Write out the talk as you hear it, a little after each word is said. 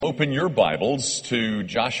Open your Bibles to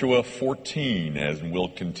Joshua 14 as we'll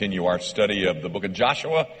continue our study of the book of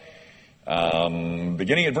Joshua,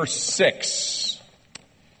 beginning at verse 6.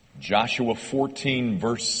 Joshua 14,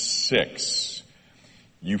 verse 6.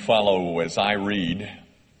 You follow as I read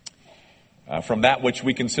from that which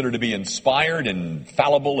we consider to be inspired,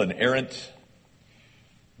 infallible, and inerrant,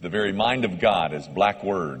 the very mind of God as black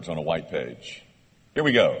words on a white page. Here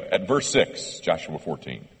we go, at verse 6, Joshua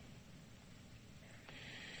 14.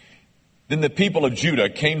 Then the people of Judah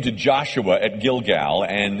came to Joshua at Gilgal,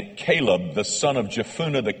 and Caleb, the son of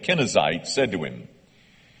Jephunneh the Kenizzite, said to him,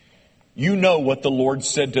 "You know what the Lord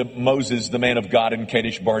said to Moses, the man of God, in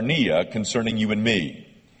Kadesh Barnea concerning you and me.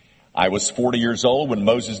 I was 40 years old when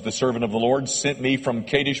Moses, the servant of the Lord, sent me from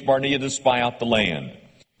Kadesh Barnea to spy out the land.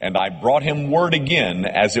 And I brought him word again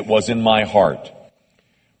as it was in my heart.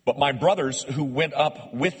 But my brothers who went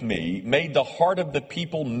up with me made the heart of the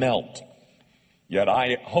people melt. Yet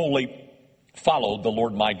I wholly followed the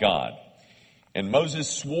Lord my God. And Moses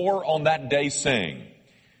swore on that day, saying,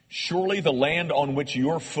 Surely the land on which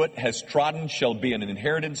your foot has trodden shall be an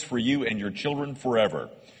inheritance for you and your children forever,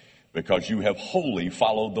 because you have wholly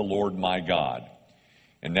followed the Lord my God.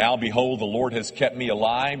 And now, behold, the Lord has kept me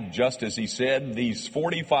alive, just as he said, these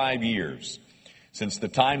 45 years, since the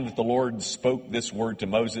time that the Lord spoke this word to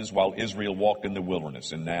Moses while Israel walked in the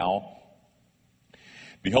wilderness. And now,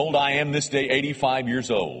 behold, I am this day 85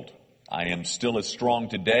 years old. I am still as strong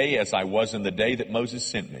today as I was in the day that Moses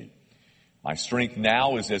sent me. My strength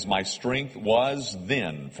now is as my strength was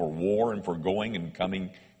then for war and for going and coming.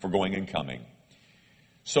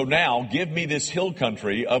 So now give me this hill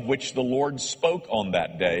country of which the Lord spoke on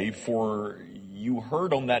that day, for you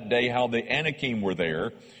heard on that day how the Anakim were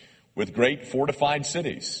there with great fortified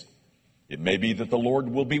cities. It may be that the Lord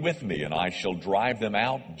will be with me, and I shall drive them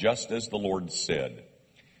out just as the Lord said."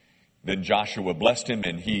 Then Joshua blessed him,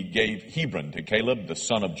 and he gave Hebron to Caleb, the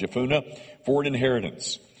son of Jephunneh, for an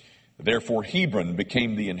inheritance. Therefore Hebron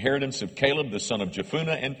became the inheritance of Caleb, the son of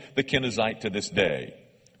Jephunneh, and the Kenizzite to this day,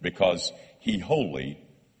 because he wholly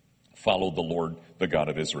followed the Lord, the God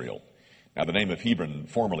of Israel. Now the name of Hebron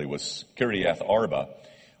formerly was Kiriath Arba.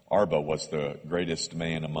 Arba was the greatest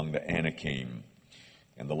man among the Anakim,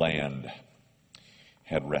 and the land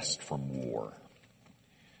had rest from war.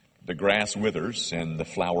 The grass withers and the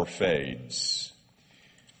flower fades,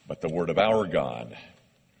 but the word of our God,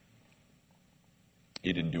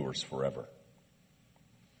 it endures forever.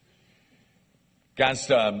 Guys,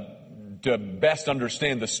 to best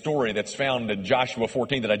understand the story that's found in Joshua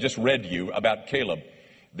 14 that I just read to you about Caleb,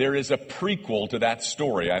 there is a prequel to that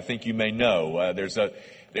story. I think you may know. There's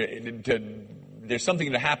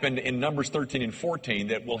something that happened in Numbers 13 and 14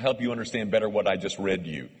 that will help you understand better what I just read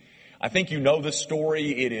to you. I think you know the story.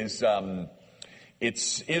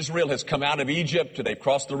 It's Israel has come out of Egypt. They've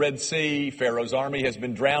crossed the Red Sea. Pharaoh's army has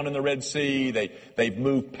been drowned in the Red Sea. They've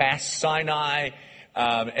moved past Sinai.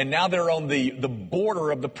 And now they're on the border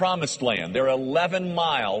of the Promised Land. They're 11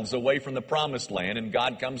 miles away from the Promised Land. And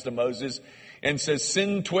God comes to Moses and says,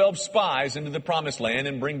 send 12 spies into the Promised Land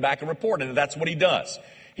and bring back a report. And that's what he does.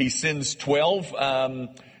 He sends 12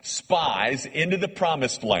 spies into the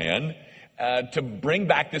Promised Land to bring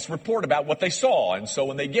back this report about what they saw. And so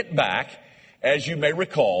when they get back, as you may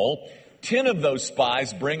recall, 10 of those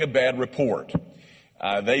spies bring a bad report.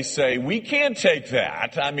 They say, we can't take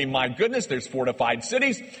that. I mean, my goodness, there's fortified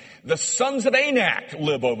cities. The sons of Anak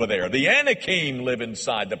live over there. The Anakim live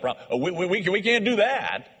inside the we can't do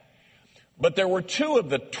that. But there were 2 of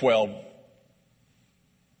the 12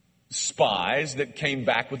 spies that came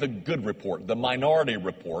back with a good report, the minority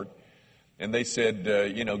report. And they said,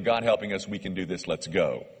 God helping us, we can do this, let's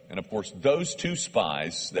go. And of course, those 2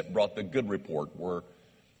 spies that brought the good report were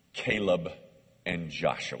Caleb and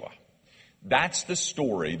Joshua. That's the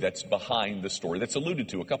story that's behind the story that's alluded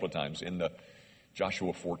to a couple of times in the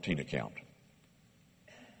Joshua 14 account.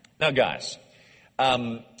 Now, guys,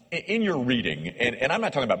 in your reading, and I'm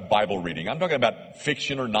not talking about Bible reading, I'm talking about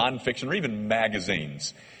fiction or nonfiction or even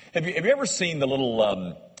magazines. Have you ever seen the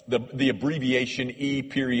little the abbreviation E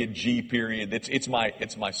period G period? It's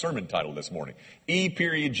my sermon title this morning. E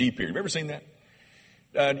period G period. Have you ever seen that?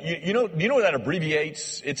 You know what that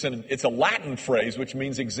abbreviates? It's a Latin phrase which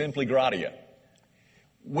means exempli gratia,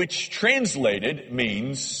 which translated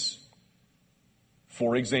means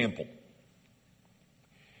for example.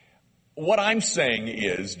 What I'm saying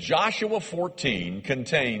is Joshua 14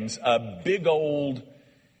 contains a big old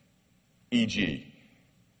EG,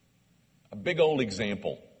 a big old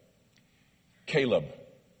example. Caleb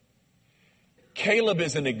Caleb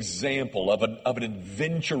is an example of an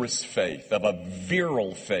adventurous faith, of a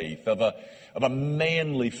virile faith, of a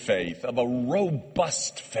manly faith, of a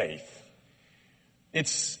robust faith.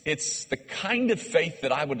 It's the kind of faith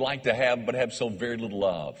that I would like to have, but have so very little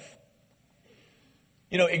of.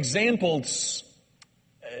 You know, examples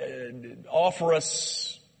offer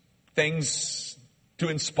us things to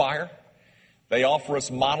inspire. They offer us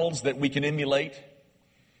models that we can emulate.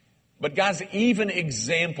 But guys, even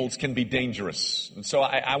examples can be dangerous. And so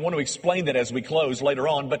I want to explain that as we close later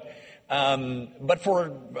on. But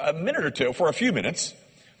for a minute or two, for a few minutes,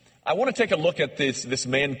 I want to take a look at this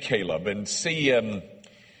man Caleb and see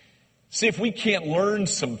if we can't learn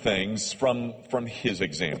some things from his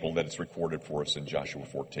example that is recorded for us in Joshua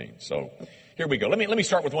 14. So here we go. Let me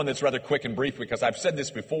start with one that's rather quick and brief because I've said this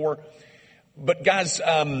before. But guys,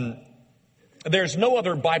 there's no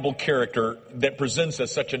other Bible character that presents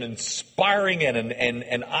us such an inspiring and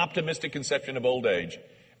an optimistic conception of old age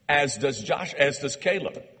as does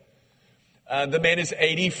Caleb. The man is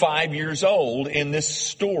 85 years old in this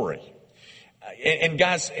story. And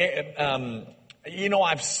guys, you know,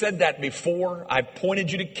 I've said that before. I've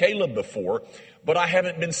pointed you to Caleb before, but I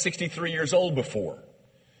haven't been 63 years old before.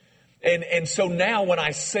 And so now when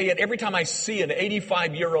I say it, every time I see an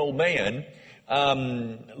 85-year-old man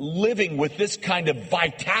living with this kind of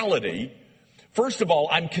vitality, first of all,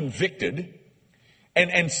 I'm convicted.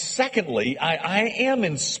 And secondly, I am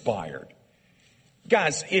inspired.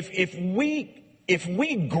 Guys, if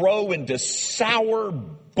we grow into sour,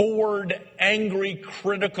 bored, angry,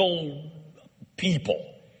 critical people,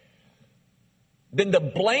 then the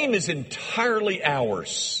blame is entirely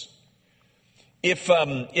ours. If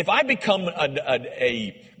I become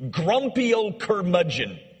a grumpy old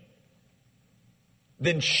curmudgeon,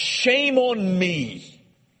 then shame on me.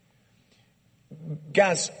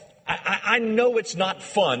 Guys, I know it's not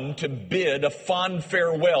fun to bid a fond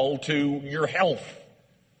farewell to your health.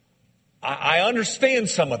 I understand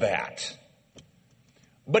some of that.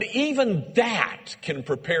 But even that can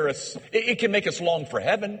prepare us. It can make us long for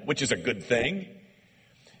heaven, which is a good thing.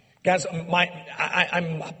 Guys,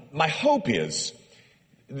 my hope is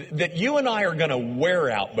that you and I are going to wear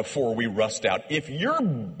out before we rust out. If you're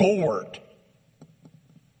bored,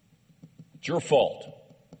 it's your fault.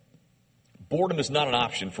 Boredom is not an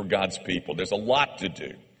option for God's people. There's a lot to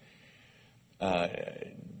do.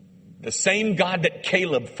 The same God that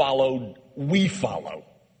Caleb followed, we follow.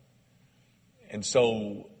 And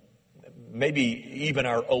so maybe even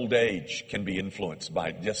our old age can be influenced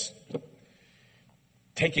by just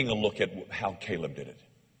taking a look at how Caleb did it.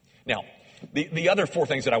 Now, the other four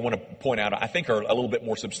things that I want to point out, I think are a little bit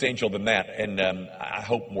more substantial than that, and I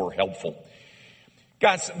hope more helpful.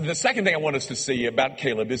 Guys, the second thing I want us to see about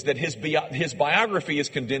Caleb is that his biography is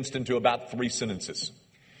condensed into about 3 sentences.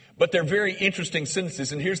 But they're very interesting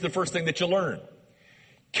sentences, and here's the first thing that you'll learn.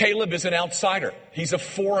 Caleb is an outsider. He's a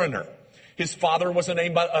foreigner. His father was his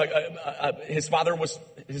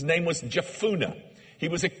name was Jephunneh. He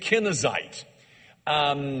was a Kenizzite.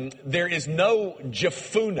 There is no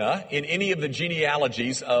Jephunneh in any of the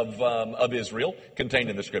genealogies of Israel contained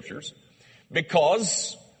in the scriptures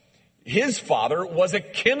because his father was a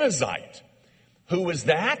Kenizzite. Who was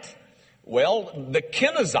that? Well, the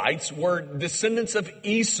Kenizzites were descendants of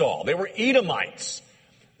Esau. They were Edomites.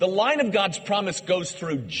 The line of God's promise goes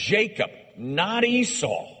through Jacob, not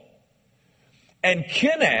Esau. And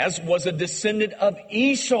Kenaz was a descendant of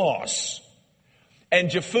Esau's. And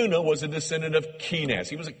Jephunneh was a descendant of Kenaz.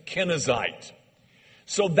 He was a Kenizzite.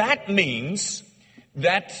 So that means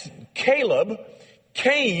that Caleb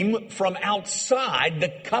came from outside the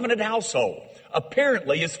covenant household.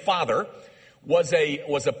 Apparently his father was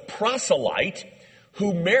a proselyte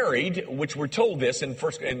who married, which we're told this in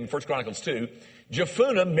First Chronicles 2,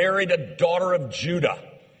 Jephunneh married a daughter of Judah,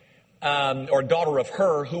 or daughter of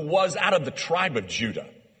Hur, who was out of the tribe of Judah.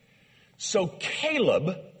 So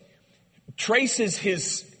Caleb traces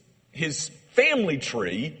his family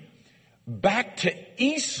tree back to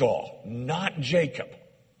Esau, not Jacob.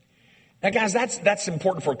 Now, guys, that's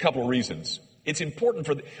important for a couple of reasons. It's important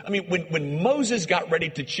when Moses got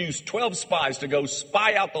ready to choose 12 spies to go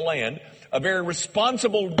spy out the land, a very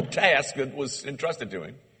responsible task that was entrusted to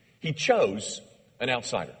him, he chose an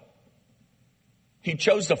outsider. He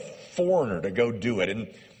chose a foreigner to go do it.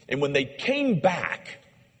 And when they came back,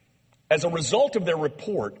 as a result of their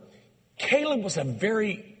report, Caleb was a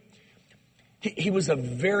very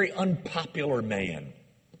unpopular man.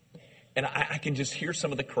 And I can just hear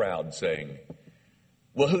some of the crowd saying,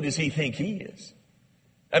 well, who does he think he is?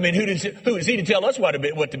 I mean, who is he to tell us what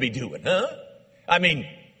to be doing, huh? I mean,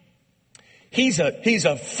 he's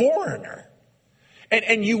a foreigner.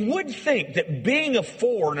 And you would think that being a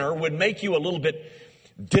foreigner would make you a little bit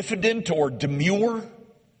diffident or demure.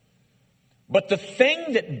 But the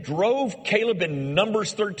thing that drove Caleb in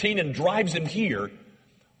Numbers 13 and drives him here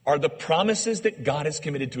are the promises that God has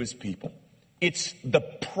committed to his people. It's the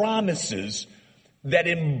promises that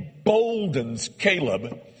emboldens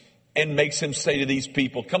Caleb and makes him say to these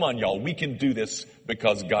people, come on, y'all, we can do this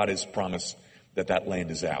because God has promised that that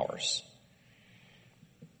land is ours.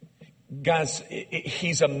 Guys,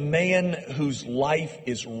 he's a man whose life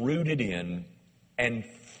is rooted in and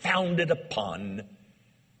founded upon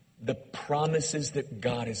the promises that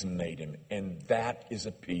God has made him, and that is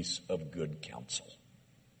a piece of good counsel.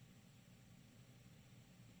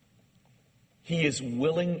 He is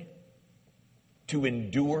willing to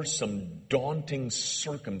endure some daunting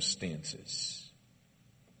circumstances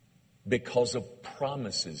because of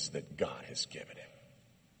promises that God has given him.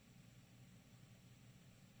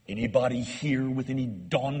 Anybody here with any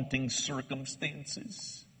daunting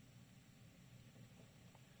circumstances?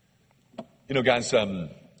 You know, guys,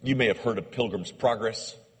 you may have heard of Pilgrim's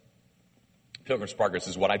Progress. Pilgrim's Progress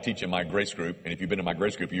is what I teach in my grace group. And if you've been in my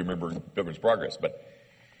grace group, you remember Pilgrim's Progress. But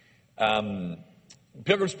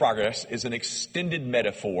Pilgrim's Progress is an extended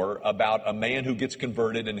metaphor about a man who gets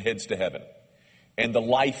converted and heads to heaven, and the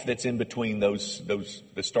life that's in between those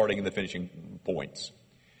the starting and the finishing points.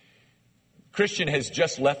 Christian has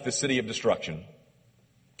just left the city of destruction,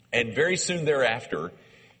 and very soon thereafter,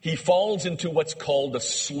 he falls into what's called a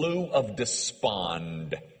slough of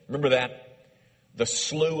despond. Remember that? The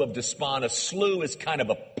slough of despond. A slough is kind of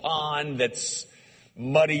a pond that's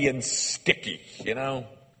muddy and sticky, you know,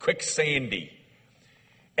 quicksandy.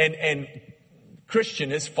 And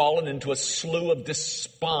Christian has fallen into a slough of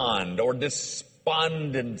despond or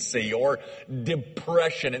despondency or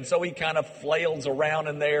depression. And so he kind of flails around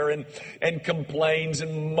in there and complains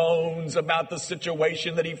and moans about the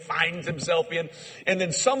situation that he finds himself in. And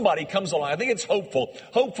then somebody comes along, I think it's Hopeful.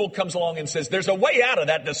 Hopeful comes along and says, there's a way out of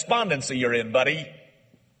that despondency you're in, buddy.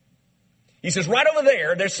 He says, right over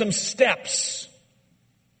there, there's some steps.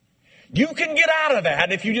 You can get out of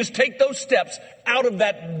that if you just take those steps out of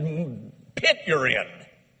that pit you're in.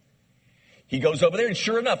 He goes over there, and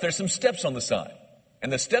sure enough, there's some steps on the side.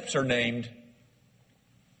 And the steps are named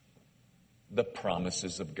the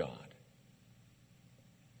promises of God.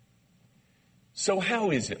 So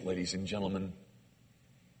how is it, ladies and gentlemen?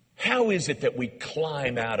 How is it that we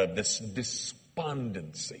climb out of this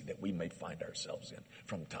despondency that we may find ourselves in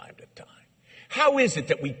from time to time? How is it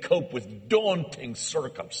that we cope with daunting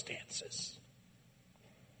circumstances?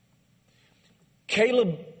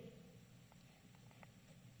 Caleb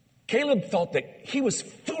thought that he was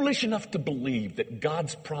foolish enough to believe that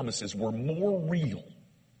God's promises were more real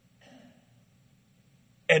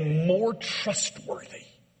and more trustworthy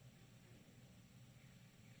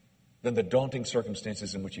than the daunting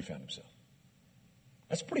circumstances in which he found himself.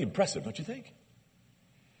 That's pretty impressive, don't you think?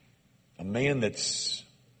 A man that's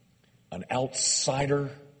an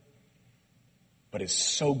outsider, but is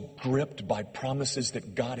so gripped by promises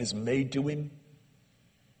that God has made to him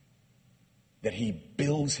that he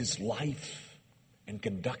builds his life and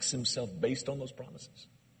conducts himself based on those promises.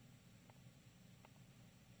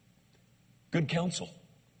 Good counsel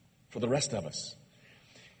for the rest of us.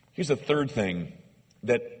 Here's a third thing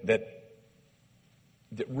that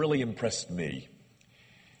really impressed me.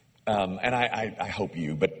 And I hope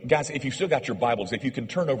you. But guys, if you've still got your Bibles, if you can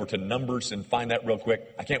turn over to Numbers and find that real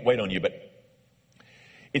quick. I can't wait on you, but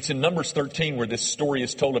it's in Numbers 13 where this story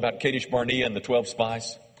is told about Kadesh Barnea and the 12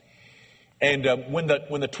 spies. And when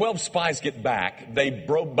the 12 spies get back, they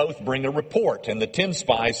both bring a report. And the 10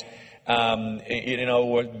 spies, it's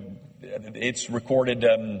recorded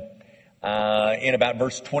in about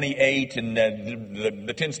verse 28. And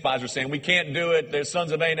the 10 spies are saying, we can't do it. They're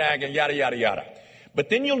sons of Anak and yada, yada, yada. But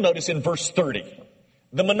then you'll notice in verse 30,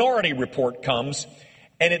 the minority report comes.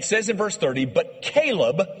 And it says in verse 30, but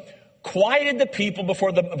Caleb quieted the people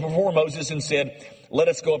before Moses and said, let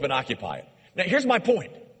us go up and occupy it. Now, here's my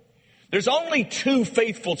point. There's only 2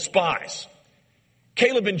 faithful spies,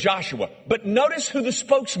 Caleb and Joshua. But notice who the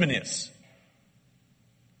spokesman is.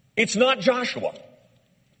 It's not Joshua.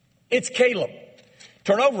 It's Caleb.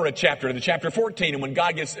 Turn over a chapter to chapter 14, and when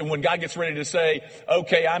God gets ready to say,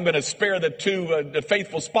 okay, I'm going to spare the 2 the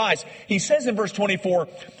faithful spies, he says in verse 24,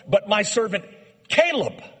 but my servant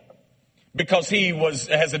Caleb, because he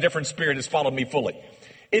has a different spirit, has followed me fully.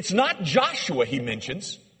 It's not Joshua he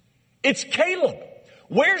mentions. It's Caleb.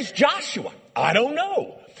 Where's Joshua? I don't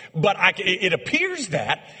know. But it appears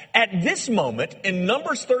that at this moment in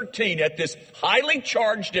Numbers 13, at this highly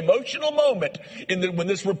charged emotional moment when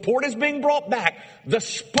this report is being brought back, the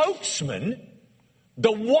spokesman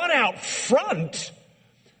The one out front,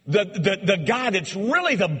 the guy that's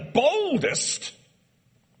really the boldest,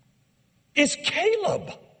 is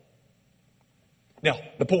Caleb. Now,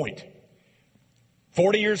 the point.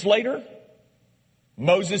 40 years later,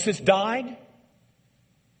 Moses has died.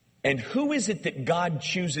 And who is it that God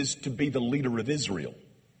chooses to be the leader of Israel?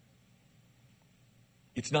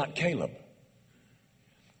 It's not Caleb.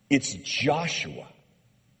 It's Joshua.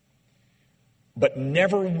 But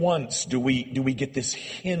never once do we get this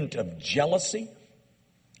hint of jealousy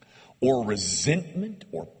or resentment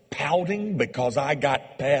or pouting because I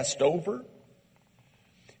got passed over.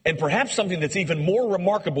 And perhaps something that's even more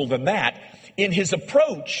remarkable than that, in his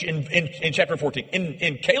approach in chapter 14,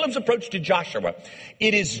 in Caleb's approach to Joshua,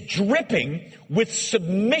 it is dripping with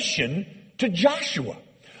submission to Joshua.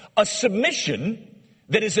 A submission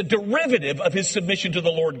that is a derivative of his submission to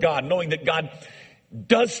the Lord God, knowing that God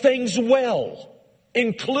does things well,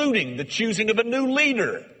 including the choosing of a new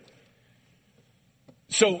leader.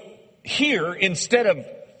 So here, instead of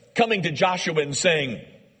coming to Joshua and saying,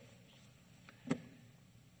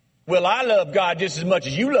 well, I love God just as much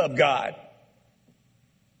as you love God.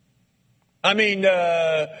 I mean,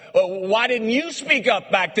 why didn't you speak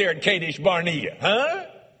up back there at Kadesh Barnea, huh?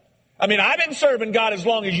 I mean, I've been serving God as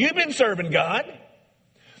long as you've been serving God.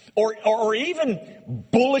 Or even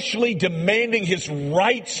bullishly demanding his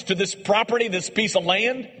rights to this property, this piece of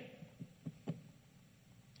land.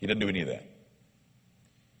 He doesn't do any of that.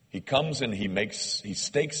 He comes and he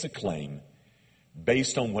stakes a claim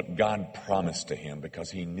based on what God promised to him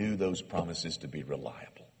because he knew those promises to be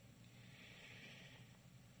reliable.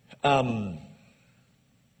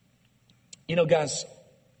 Guys,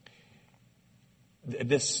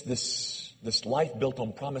 this life built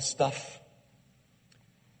on promise stuff,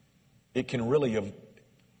 it can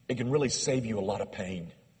really save you a lot of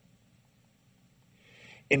pain.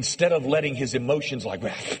 Instead of letting his emotions like,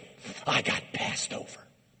 well, I got passed over.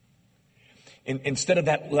 Instead of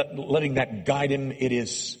that, letting that guide him, it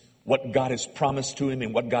is what God has promised to him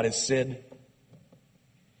and what God has said.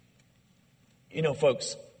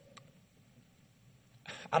 Folks,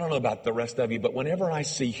 I don't know about the rest of you, but whenever I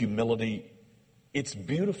see humility, it's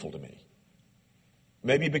beautiful to me.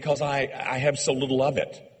 Maybe because I have so little of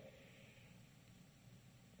it.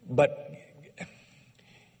 But,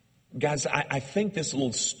 guys, I think this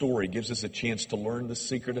little story gives us a chance to learn the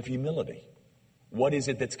secret of humility. What is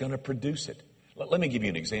it that's going to produce it? Let me give you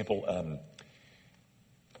an example.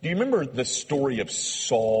 Do you remember the story of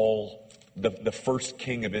Saul, the first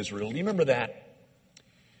king of Israel? Do you remember that?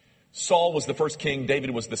 Saul was the first king.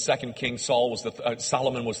 David was the second king.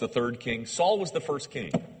 Solomon was the third king. Saul was the first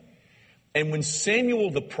king. And when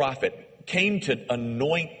Samuel the prophet came to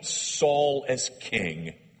anoint Saul as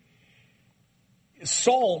king,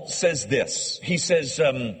 Saul says this. He says,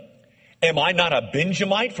 am I not a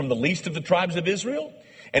Benjamite from the least of the tribes of Israel?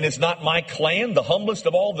 And is not my clan the humblest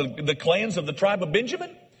of all the clans of the tribe of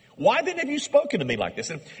Benjamin? Why then have you spoken to me like this?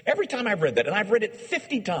 And every time I've read that, and I've read it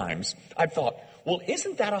 50 times, I've thought, well,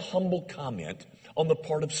 isn't that a humble comment on the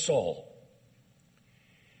part of Saul?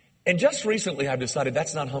 And just recently I've decided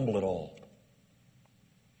that's not humble at all.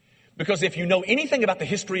 Because if you know anything about the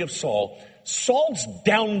history of Saul, Saul's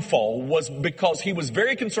downfall was because he was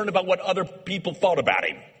very concerned about what other people thought about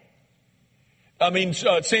him. I mean,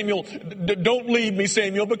 Samuel, don't leave me,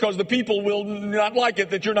 Samuel, because the people will not like it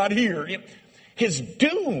that you're not here. His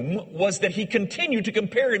doom was that he continued to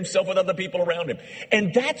compare himself with other people around him.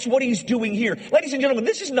 And that's what he's doing here. Ladies and gentlemen,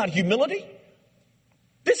 this is not humility.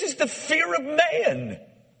 This is the fear of man.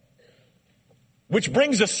 Which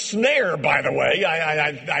brings a snare, by the way,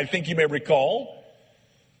 I think you may recall.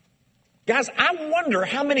 Guys, I wonder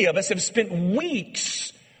how many of us have spent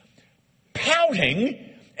weeks pouting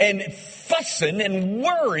and fussing and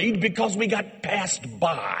worried because we got passed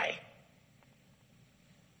by.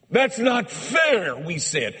 That's not fair, we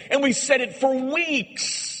said. And we said it for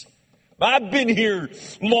weeks. I've been here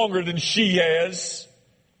longer than she has.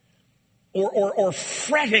 Or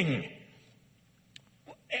fretting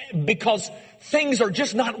because things are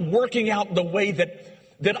just not working out the way that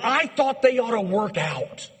I thought they ought to work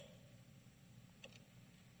out.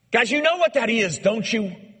 Guys, you know what that is, don't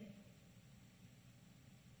you?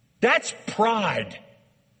 That's pride.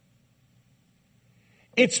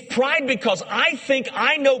 It's pride because I think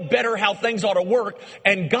I know better how things ought to work,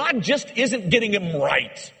 and God just isn't getting them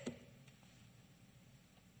right.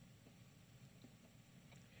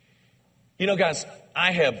 Guys,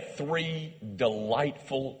 I have 3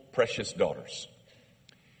 delightful, precious daughters.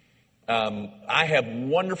 I have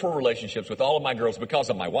wonderful relationships with all of my girls because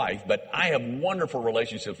of my wife, but I have wonderful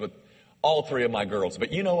relationships with all 3 of my girls.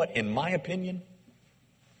 But you know what? In my opinion,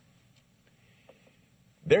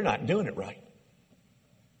 they're not doing it right.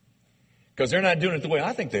 Because they're not doing it the way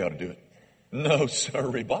I think they ought to do it. No,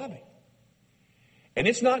 sorry, Bobby. And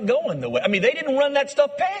it's not going the way. I mean, they didn't run that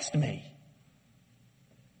stuff past me.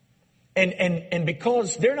 And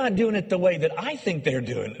because they're not doing it the way that I think they're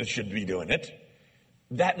doing it, should be doing it,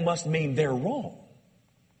 that must mean they're wrong.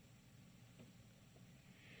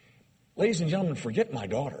 Ladies and gentlemen, forget my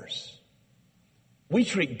daughters. We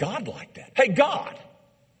treat God like that. Hey, God,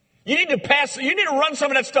 you need to run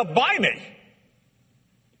some of that stuff by me.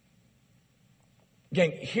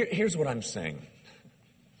 Gang, here's what I'm saying.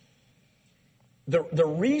 The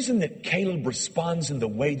reason that Caleb responds in the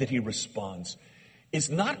way that he responds is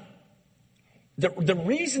not the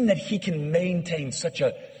reason that he can maintain such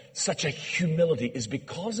a humility is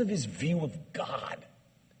because of his view of God.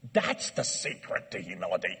 That's the secret to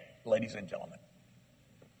humility, ladies and gentlemen.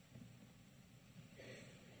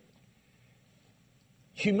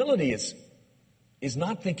 Humility is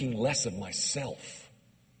not thinking less of myself.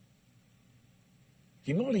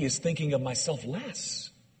 Humility is thinking of myself less.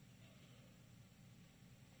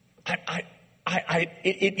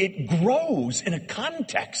 It grows in a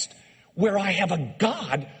context where I have a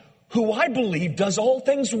God who I believe does all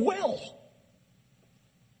things well.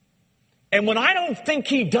 And when I don't think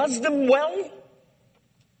he does them well,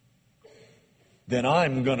 then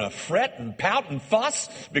I'm going to fret and pout and fuss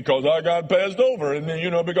because I got passed over and,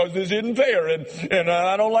 because this isn't fair and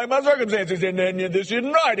I don't like my circumstances and this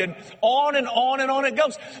isn't right and on and on and on it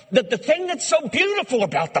goes. The thing that's so beautiful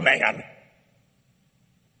about the man,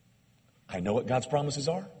 I know what God's promises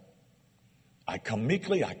are. I come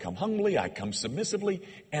meekly, I come humbly, I come submissively,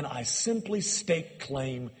 and I simply stake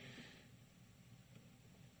claim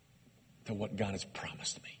to what God has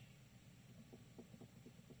promised me.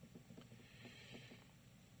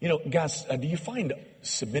 Guys, do you find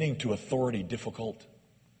submitting to authority difficult?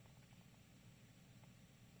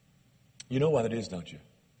 You know what it is, don't you?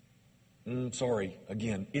 Sorry,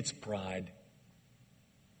 again, it's pride.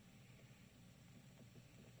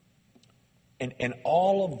 And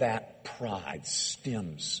all of that pride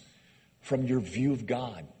stems from your view of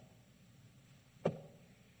God.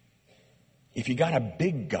 If you got a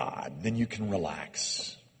big God, then you can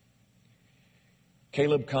relax.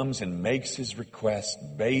 Caleb comes and makes his request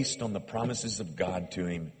based on the promises of God to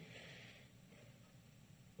him.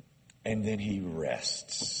 And then he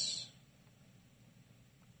rests.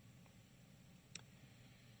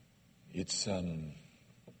 It's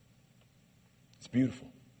beautiful.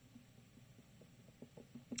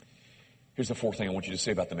 Here's the fourth thing I want you to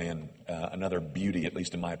say about the man. Another beauty, at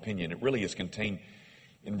least in my opinion. It really is contained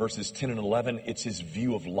in verses 10 and 11. It's his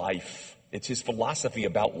view of life. It's his philosophy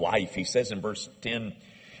about life. He says in verse 10,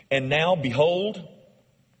 "And now, behold,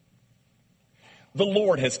 the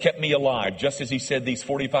Lord has kept me alive, just as he said these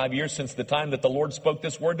 45 years since the time that the Lord spoke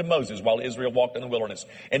this word to Moses while Israel walked in the wilderness.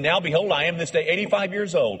 And now, behold, I am this day 85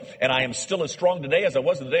 years old, and I am still as strong today as I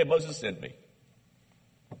was the day Moses sent me."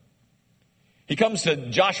 He comes to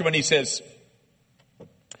Joshua and he says,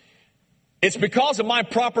 "It's because of my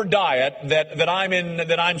proper diet that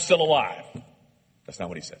I'm still alive." That's not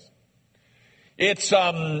what he says.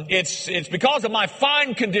 It's because of my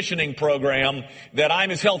fine conditioning program that I'm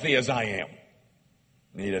as healthy as I am.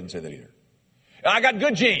 And he doesn't say that either. I got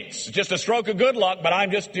good genes, just a stroke of good luck, but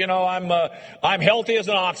I'm just, I'm healthy as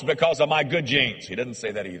an ox because of my good genes. He doesn't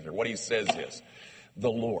say that either. What he says is, the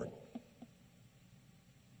Lord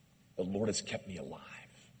has kept me alive.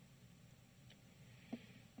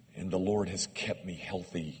 And the Lord has kept me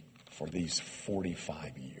healthy for these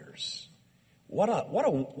 45 years. What a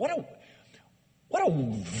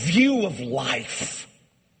view of life.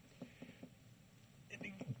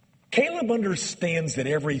 Caleb understands that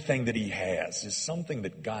everything that he has is something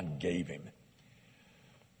that God gave him.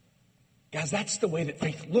 Guys, that's the way that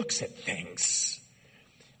faith looks at things.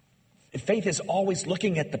 Faith is always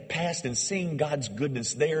looking at the past and seeing God's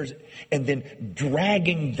goodness there and then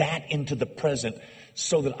dragging that into the present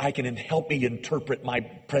so that I can help me interpret my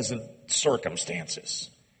present circumstances.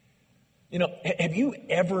 Have you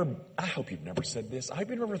ever, I hope you've never said this, I hope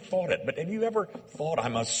you've never thought it, but have you ever thought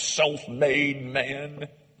I'm a self-made man?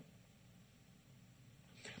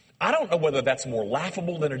 I don't know whether that's more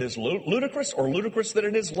laughable than it is ludicrous or ludicrous than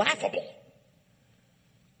it is laughable.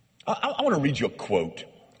 I want to read you a quote.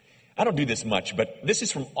 I don't do this much, but this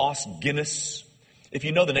is from Os Guinness. If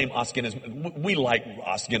you know the name Os Guinness, we like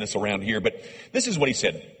Os Guinness around here, but this is what he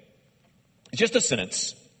said. It's just a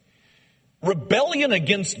sentence. "Rebellion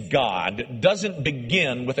against God doesn't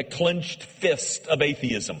begin with a clenched fist of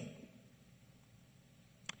atheism,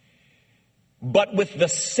 but with the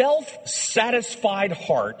self-satisfied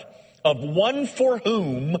heart of one for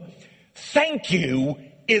whom thank you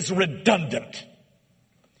is redundant.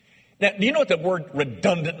 Now, do you know what the word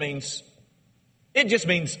redundant means? It just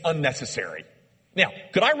means unnecessary. Now,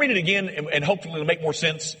 could I read it again and hopefully it'll make more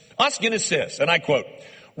sense? Os Guinness says, and I quote,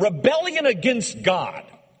 rebellion against God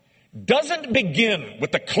doesn't begin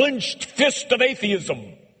with the clenched fist of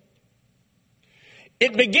atheism.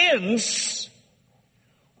 It begins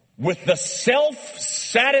with the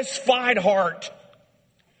self-satisfied heart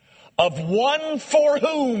of one for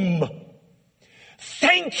whom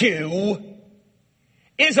thank you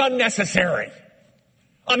is unnecessary.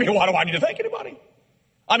 I mean, why do I need to thank anybody?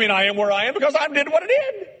 I mean, I am where I am because I did what I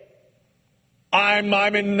did. I'm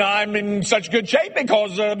in such good shape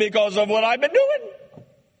because of what I've been doing.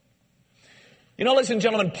 You know, ladies and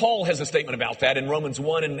gentlemen, Paul has a statement about that in Romans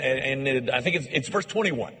 1, and I think it's verse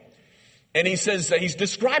 21. And he says, he's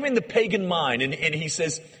describing the pagan mind, and he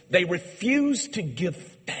says, they refuse to give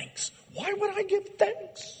thanks. Why would I give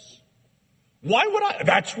thanks? Why would I?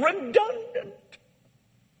 That's redundant.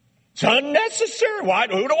 It's unnecessary. Why?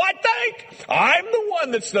 Who do I thank? I'm the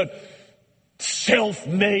one that's the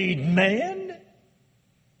self-made man.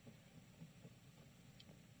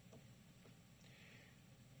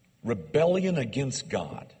 Rebellion against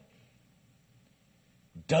God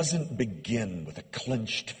doesn't begin with a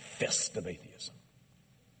clenched fist of atheism.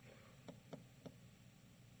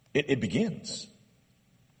 It begins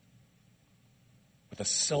with a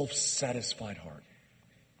self-satisfied heart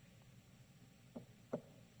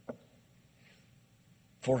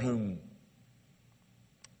for whom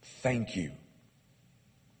thank you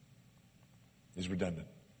is redundant.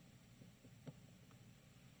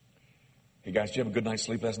 Hey guys, did you have a good night's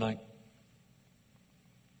sleep last night?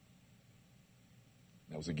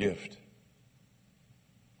 That was a gift.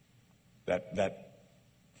 That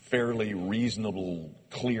fairly reasonable,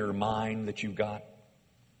 clear mind that you've got,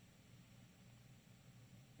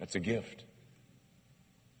 that's a gift.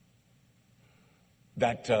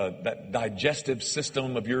 That digestive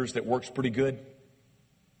system of yours that works pretty good,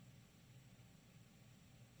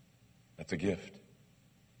 that's a gift.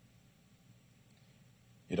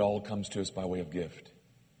 It all comes to us by way of gift.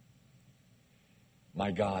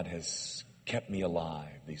 My God has kept me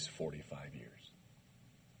alive these 45 years.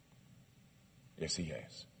 Yes, He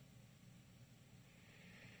has.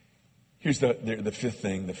 Here's the fifth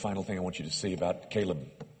thing, the final thing I want you to see about Caleb.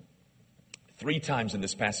 3 times in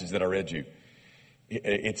this passage that I read you,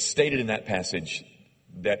 it's stated in that passage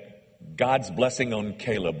that God's blessing on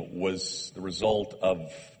Caleb was the result of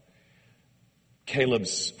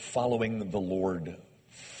Caleb's following the Lord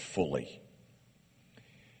fully.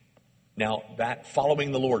 Now, that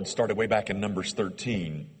following the Lord started way back in Numbers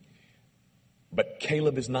 13, but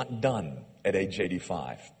Caleb is not done at age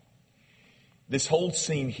 85. This whole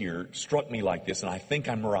scene here struck me like this, and I think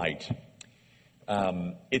I'm right.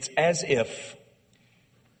 It's as if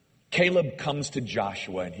Caleb comes to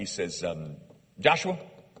Joshua and he says, Joshua,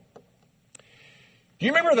 do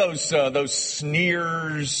you remember those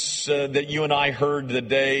sneers that you and I heard the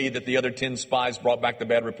day that the other 10 spies brought back the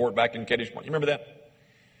bad report back in Kadesh? You remember that?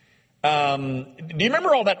 Do you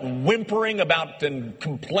remember all that whimpering about and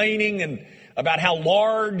complaining and about how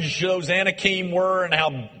large those Anakim were and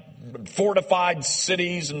how fortified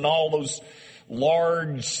cities and all those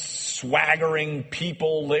large swaggering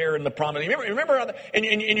people there in the prominent? You remember, and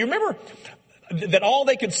you remember that all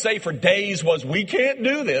they could say for days was, we can't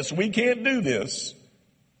do this, we can't do this.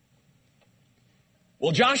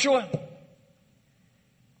 Well, Joshua,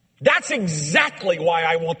 that's exactly why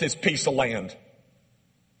I want this piece of land.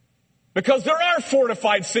 Because there are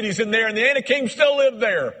fortified cities in there and the Anakim still live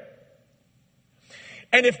there.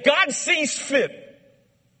 And if God sees fit,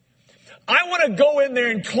 I want to go in there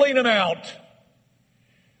and clean them out.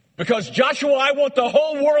 Because Joshua, I want the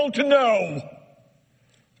whole world to know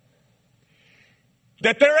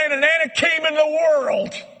that there ain't an Anakim in the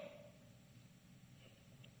world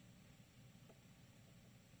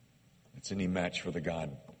that's any match for the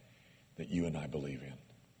God that you and I believe in.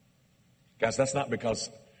 Guys, that's not because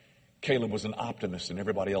Caleb was an optimist and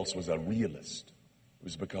everybody else was a realist. It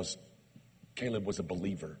was because Caleb was a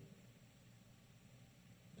believer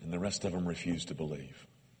and the rest of them refused to believe.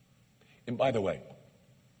 And by the way,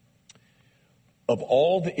 of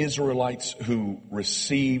all the Israelites who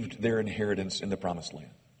received their inheritance in the promised land,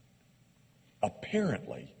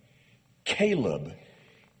 apparently Caleb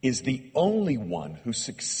is the only one who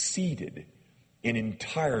succeeded in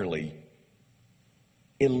entirely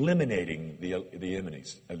eliminating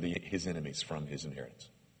his enemies from his inheritance.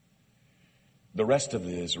 The rest of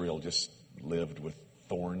Israel just lived with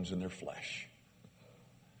thorns in their flesh.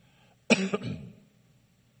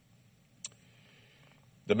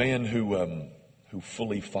 The man who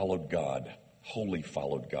fully followed God wholly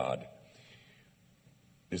followed God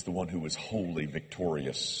is the one who was wholly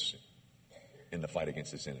victorious in the fight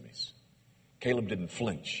against his enemies. Caleb didn't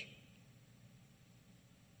flinch.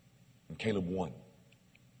 And Caleb won.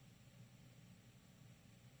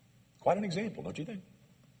 Quite an example, don't you think?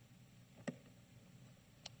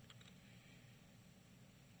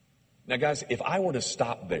 Now, guys, if I were to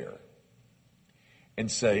stop there and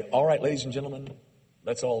say, all right, ladies and gentlemen,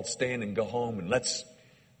 let's all stand and go home and let's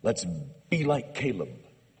be like Caleb,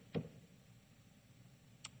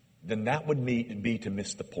 then that would be to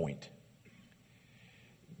miss the point.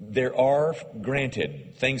 There are,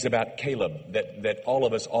 granted, things about Caleb that all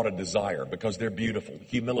of us ought to desire because they're beautiful.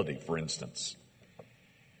 Humility, for instance.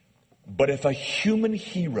 But if a human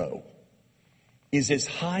hero is as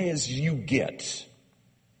high as you get,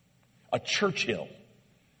 a Churchill,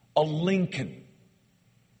 a Lincoln,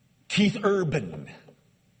 Keith Urban,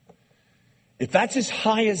 if that's as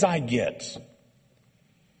high as I get,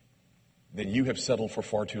 then you have settled for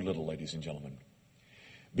far too little, ladies and gentlemen.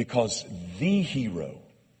 Because the hero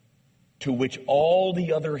to which all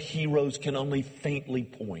the other heroes can only faintly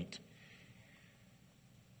point,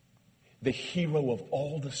 the hero of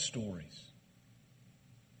all the stories,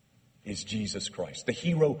 is Jesus Christ. The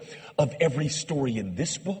hero of every story in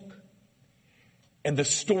this book and the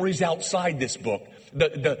stories outside this book.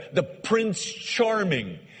 The Prince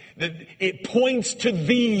Charming. It points to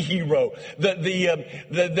the hero.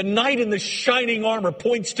 The knight in the shining armor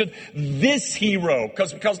points to this hero.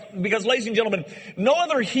 Because, ladies and gentlemen, no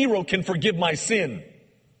other hero can forgive my sin.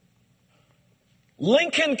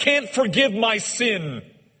 Lincoln can't forgive my sin.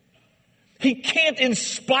 He can't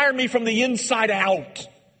inspire me from the inside out.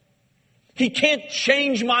 He can't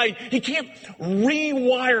he can't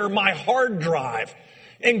rewire my hard drive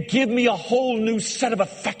and give me a whole new set of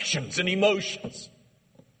affections and emotions.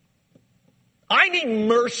 I need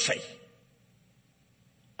mercy.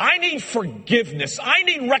 I need forgiveness. I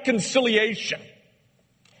need reconciliation.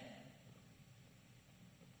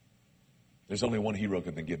 There's only one hero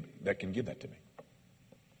that can give that to me.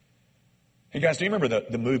 Hey guys, do you remember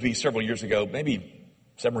the movie several years ago, maybe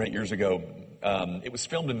 7 or 8 years ago? It was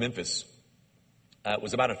filmed in Memphis. It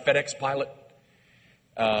was about a FedEx pilot.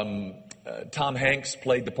 Tom Hanks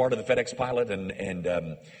played the part of the FedEx pilot,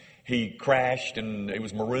 and he crashed and he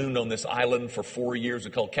was marooned on this island for 4 years.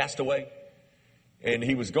 It's called Castaway. And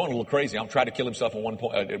he was going a little crazy. I tried to kill himself at one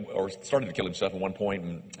point, or started to kill himself at one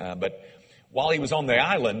point. But while he was on the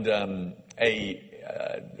island,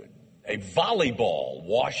 a volleyball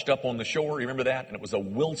washed up on the shore. You remember that? And it was a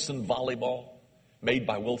Wilson volleyball made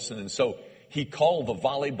by Wilson. And so he called the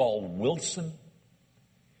volleyball Wilson.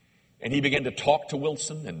 And he began to talk to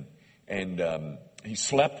Wilson, and he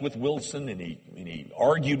slept with Wilson, and he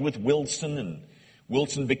argued with Wilson, and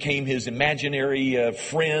Wilson became his imaginary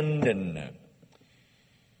friend. And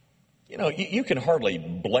you can hardly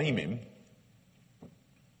blame him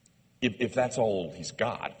if that's all he's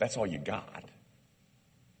got. If that's all you got.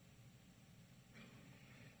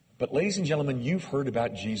 But ladies and gentlemen, you've heard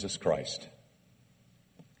about Jesus Christ.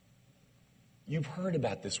 You've heard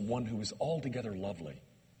about this one who is altogether lovely.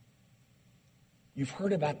 You've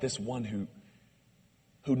heard about this one who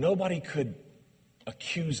nobody could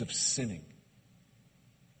accuse of sinning.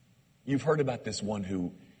 You've heard about this one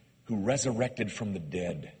who resurrected from the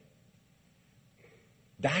dead.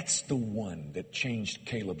 That's the one that changed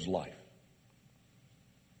Caleb's life.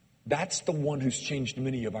 That's the one who's changed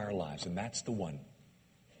many of our lives, and that's the one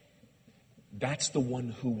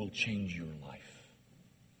who will change your life.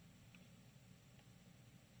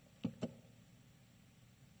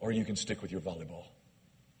 Or you can stick with your volleyball.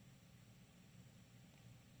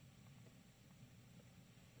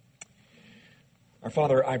 Our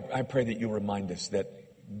Father, I pray that you'll remind us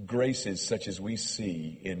that graces such as we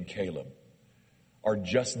see in Caleb are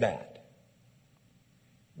just that.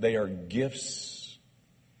 They are gifts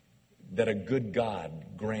that a good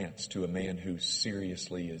God grants to a man who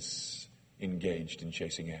seriously is engaged in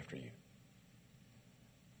chasing after you.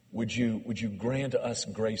 Would you grant us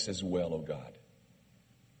grace as well, O God?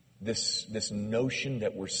 This notion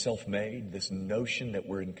that we're self-made, this notion that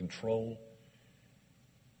we're in control,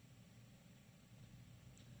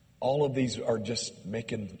 all of these are just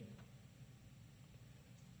making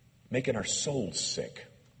our souls sick.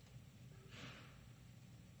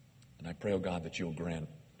 And I pray, oh God, that you'll grant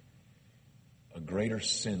a greater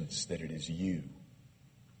sense that it is you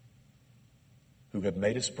who have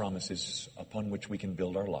made us promises upon which we can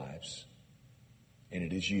build our lives. And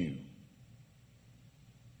it is you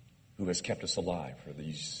who has kept us alive for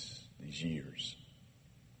these years.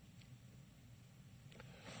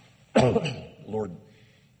 Lord,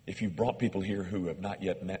 If you've brought people here who have not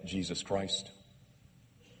yet met Jesus Christ,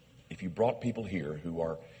 if you brought people here who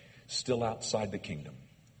are still outside the kingdom,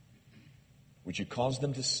 would you cause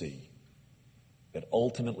them to see that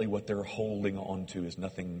ultimately what they're holding on to is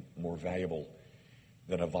nothing more valuable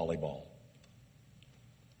than a volleyball?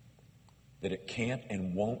 That it can't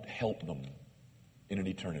and won't help them in an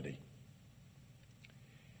eternity.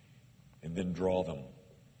 And then draw them,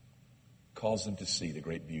 cause them to see the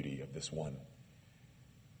great beauty of this one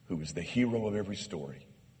who is the hero of every story,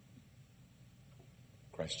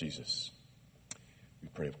 Christ Jesus. We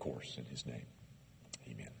pray, of course, in his name.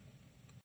 Amen.